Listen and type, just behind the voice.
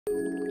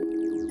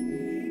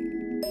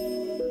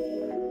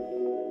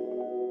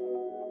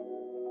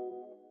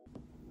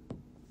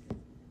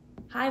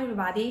Hi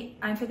everybody,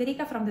 I'm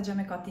Federica from the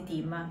GemmeCotti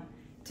team.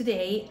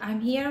 Today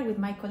I'm here with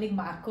my colleague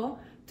Marco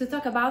to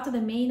talk about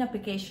the main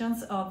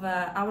applications of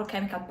our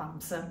chemical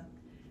pumps.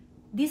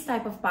 This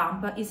type of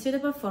pump is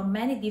suitable for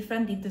many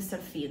different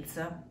industrial fields.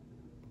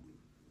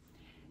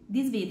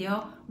 This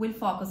video will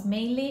focus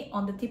mainly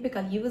on the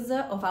typical use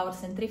of our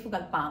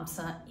centrifugal pumps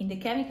in the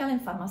chemical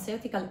and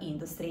pharmaceutical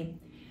industry.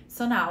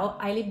 So now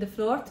I leave the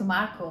floor to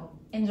Marco.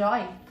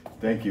 Enjoy!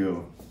 Thank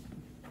you.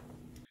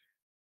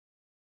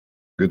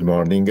 Good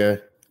morning.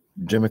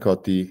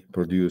 GemmeCotti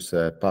produce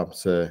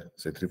pumps,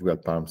 centrifugal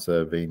pumps,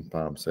 vane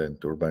pumps, and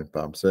turbine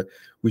pumps,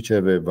 which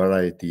have a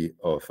variety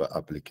of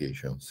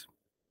applications.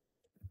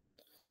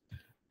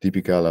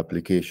 Typical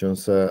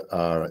applications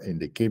are in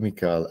the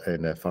chemical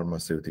and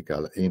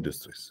pharmaceutical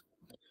industries.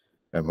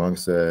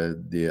 Amongst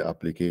the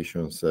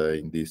applications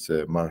in these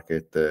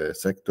market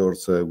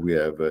sectors, we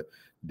have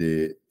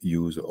the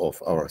use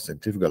of our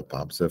centrifugal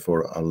pumps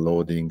for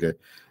unloading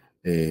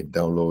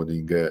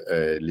downloading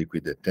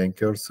liquid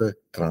tankers,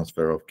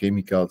 transfer of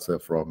chemicals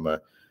from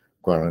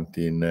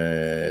quarantine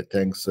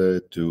tanks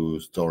to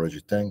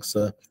storage tanks,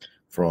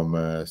 from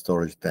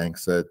storage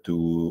tanks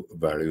to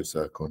various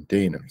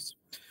containers.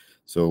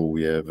 So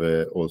we have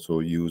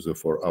also use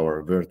for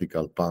our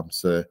vertical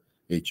pumps, HV,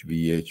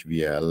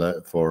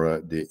 HVL,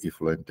 for the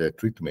effluent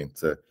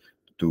treatment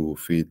to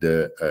feed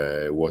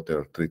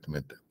water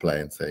treatment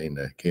plants in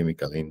the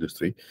chemical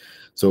industry.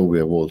 So we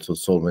have also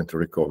solvent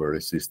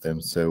recovery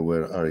systems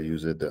where are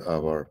used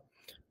our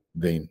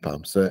vane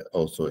pumps,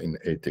 also in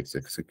ATEX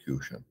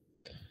execution.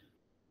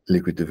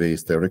 Liquid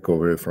waste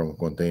recovery from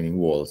containing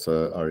walls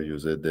are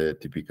used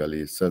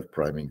typically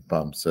self-priming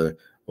pumps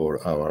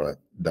or our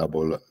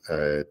double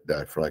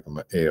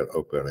diaphragm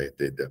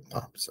air-operated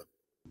pumps.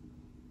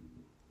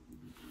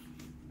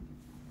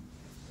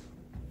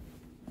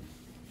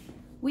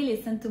 We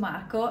listened to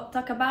Marco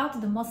talk about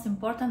the most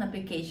important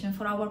application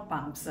for our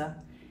pumps.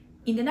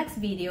 In the next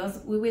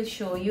videos, we will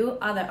show you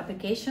other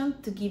applications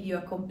to give you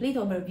a complete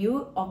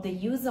overview of the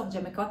use of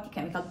GemmeCotti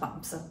chemical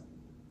pumps.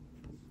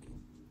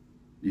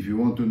 If you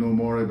want to know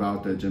more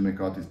about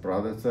GemmeCotti's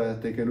products,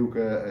 take a look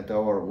at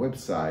our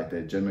website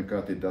at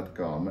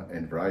GemmeCotti.com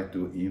and write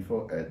to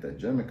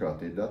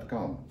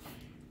info@GemmeCotti.com.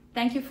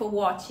 Thank you for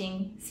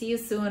watching. See you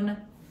soon.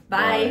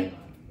 Bye.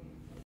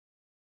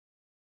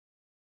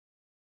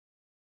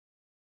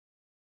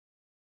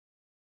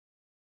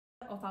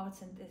 Of our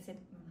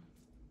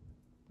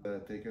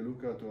take a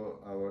look at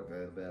our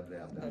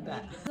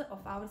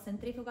of our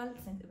centrifugal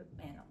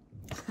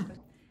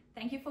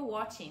Thank you for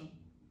watching.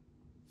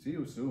 See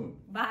you soon.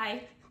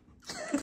 Bye.